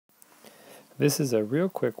This is a real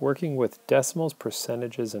quick working with decimals,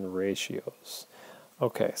 percentages, and ratios.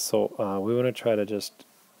 Okay, so we want to try to just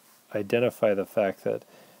identify the fact that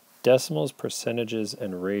decimals, percentages,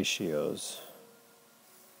 and ratios.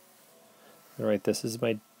 All right, this is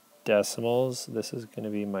my decimals, this is going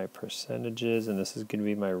to be my percentages, and this is going to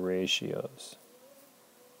be my ratios.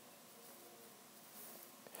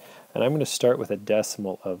 And I'm going to start with a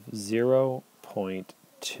decimal of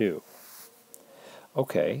 0.2.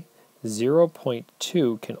 Okay,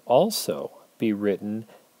 0.2 can also be written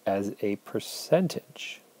as a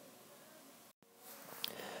percentage.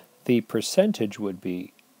 The percentage would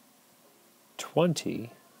be 20%.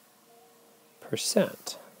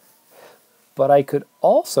 But I could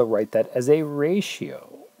also write that as a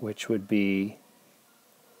ratio, which would be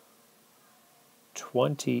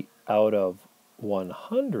 20 out of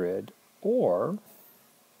 100, or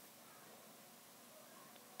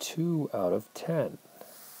 2 out of 10.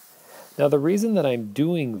 Now the reason that I'm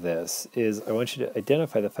doing this is I want you to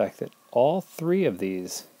identify the fact that all three of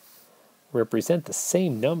these represent the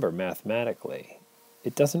same number mathematically.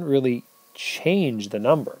 It doesn't really change the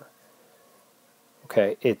number.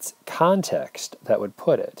 Okay, it's context that would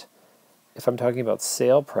put it. If I'm talking about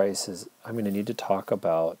sale prices, I'm going to need to talk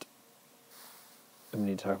about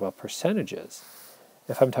percentages.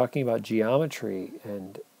 If I'm talking about geometry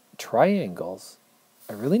and triangles,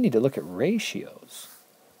 I really need to look at ratios.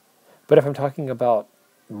 But if I'm talking about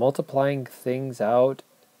multiplying things out,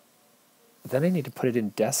 then I need to put it in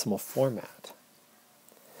decimal format.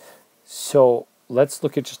 So let's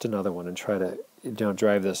look at just another one and try to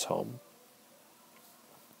drive this home.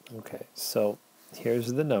 Okay, so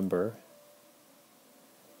here's the number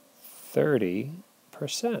 30%.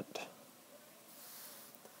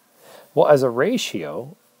 Well, as a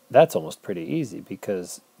ratio, that's almost pretty easy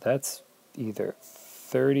because that's either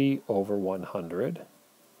 30 over 100,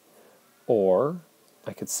 or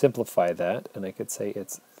I could simplify that and I could say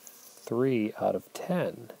it's 3 out of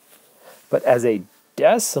 10. But as a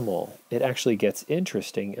decimal, it actually gets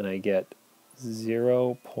interesting, and I get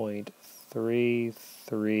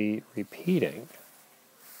 0.33 repeating.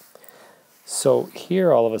 So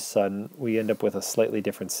here all of a sudden we end up with a slightly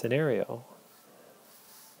different scenario.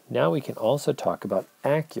 Now we can also talk about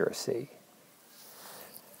accuracy.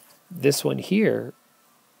 This one here,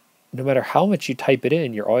 no matter how much you type it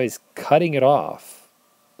in, you're always cutting it off.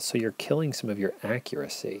 So you're killing some of your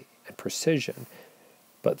accuracy and precision.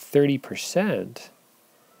 But 30%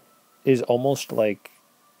 is almost like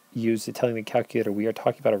telling the calculator we are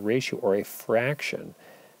talking about a ratio or a fraction,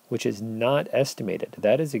 which is not estimated.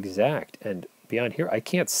 That is exact. And beyond here, I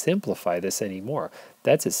can't simplify this anymore.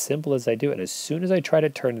 That's as simple as I do it. And as soon as I try to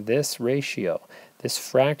turn this ratio, this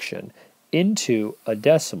fraction, into a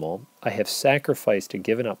decimal, I have sacrificed or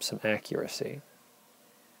given up some accuracy.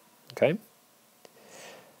 Okay?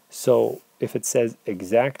 So if it says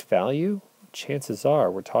exact value, chances are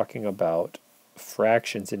we're talking about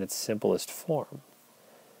fractions in its simplest form.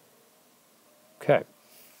 Okay,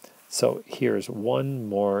 so here's one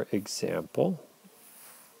more example.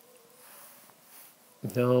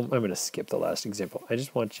 No, I'm going to skip the last example. I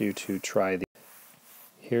just want you to try the.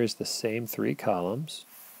 Here's the same three columns.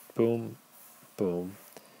 Boom, boom.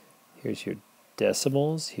 Here's your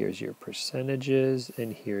decimals, here's your percentages,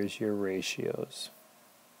 and here's your ratios,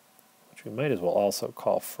 which we might as well also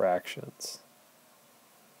call fractions.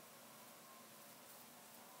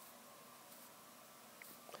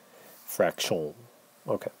 Fraction.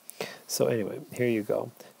 Okay, so anyway, here you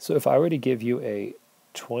go. So if I were to give you a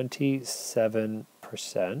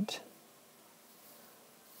 27%,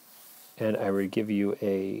 and I were to give you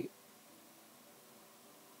a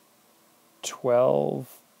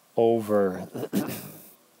 12 over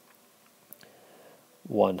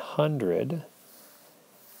 100,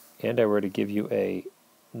 and I were to give you a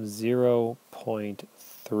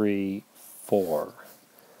 0.34.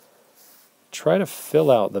 Try to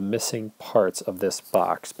fill out the missing parts of this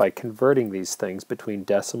box by converting these things between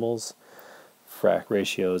decimals,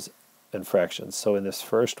 ratios, and fractions. So in this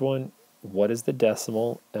first one, what is the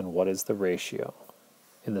decimal and what is the ratio?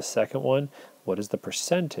 In the second one, what is the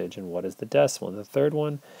percentage and what is the decimal? In the third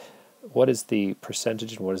one, what is the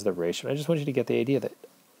percentage and what is the ratio? And I just want you to get the idea that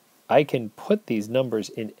I can put these numbers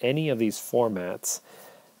in any of these formats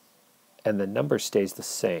and the number stays the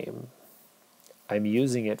same. I'm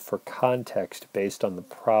using it for context based on the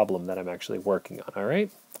problem that I'm actually working on. All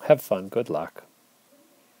right? Have fun. Good luck.